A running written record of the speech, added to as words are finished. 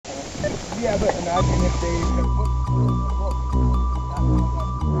Yeah, but imagine if they could put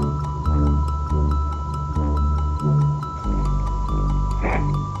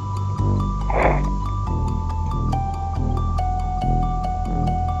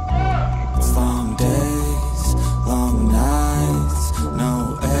It's long days, long nights,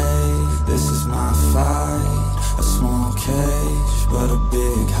 no aid. This is my fight. A small cage, but a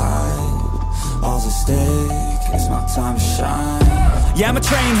big height. All's at stake, it's my time to shine. Yeah, I'ma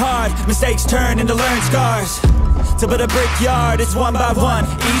train hard, mistakes turn into learned scars. To build a brickyard, it's one by one,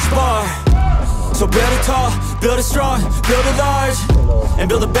 each bar. So build it tall, build it strong, build it large. And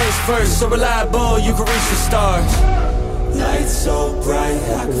build a base first, so reliable you can reach the stars. Lights so bright,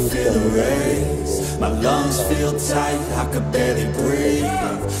 I can feel the rays. My lungs feel tight, I could barely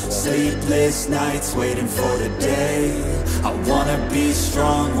breathe. Sleepless nights waiting for the day. I wanna be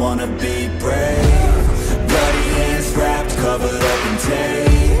strong, wanna be brave. Bloody hands wrapped, covered up in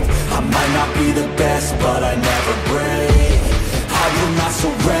tape. I might not be the best, but I never break. I will not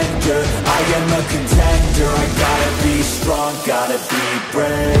surrender, I am a contender. I gotta be strong, gotta be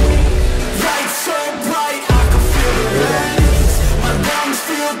brave. Lights so bright, I can feel the rays. My lungs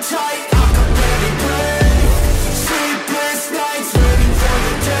feel tight, I can barely breathe. Sleepless nights waiting for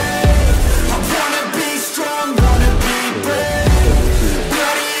the day. I wanna be strong, wanna be brave.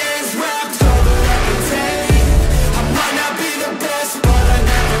 Bloody hands wrapped, covered up in tape. I might not be the best, but I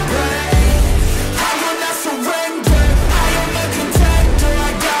never break. I will not surrender, I am a contender.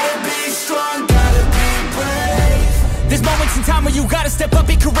 I gotta be strong, gotta be brave. There's moments in time where you gotta step up,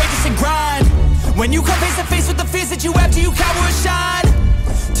 be courageous and grind. When you come face to face with the fears that you have, do you cower or shine?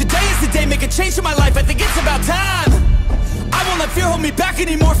 Today is the day, make a change in my life, I think it's about time. I won't let fear hold me back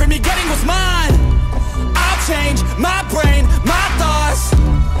anymore from me getting what's mine. I'll change my brain, my thoughts.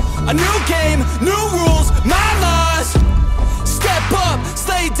 A new game, new rules, my laws. Step up,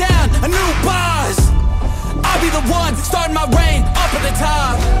 slay down, a new boss. I'll be the one, starting my reign, up at the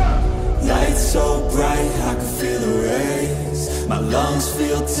top. Lights so bright, I can feel the rays. My lungs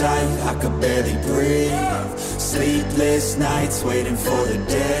feel tight, I could barely breathe. Sleepless nights waiting for the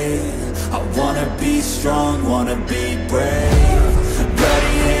day. I wanna be strong, wanna be brave.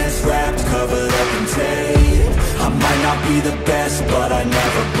 Bloody hands wrapped, covered up in tape. I might not be the best, but I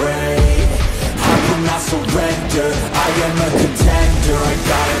never break. I will not surrender, I am a contender. I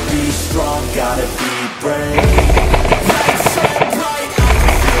gotta be strong, gotta be brave. Lights so bright, I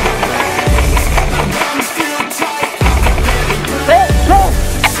can feel the rays. My lungs feel tight, I can barely breathe.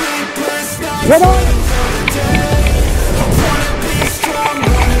 Sleepless nights waiting for the day. I wanna be strong,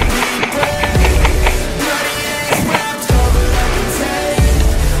 wanna be brave. Bloody hands wrapped, covered up in tape.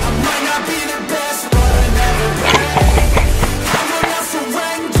 I might not be the best, but I never break. I will not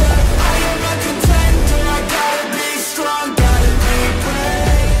surrender, I am a contender. I gotta be strong, gotta be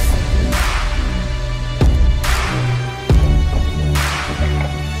brave.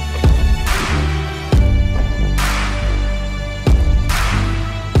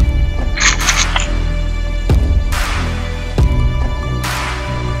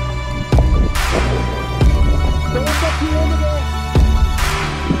 So what's up here over there?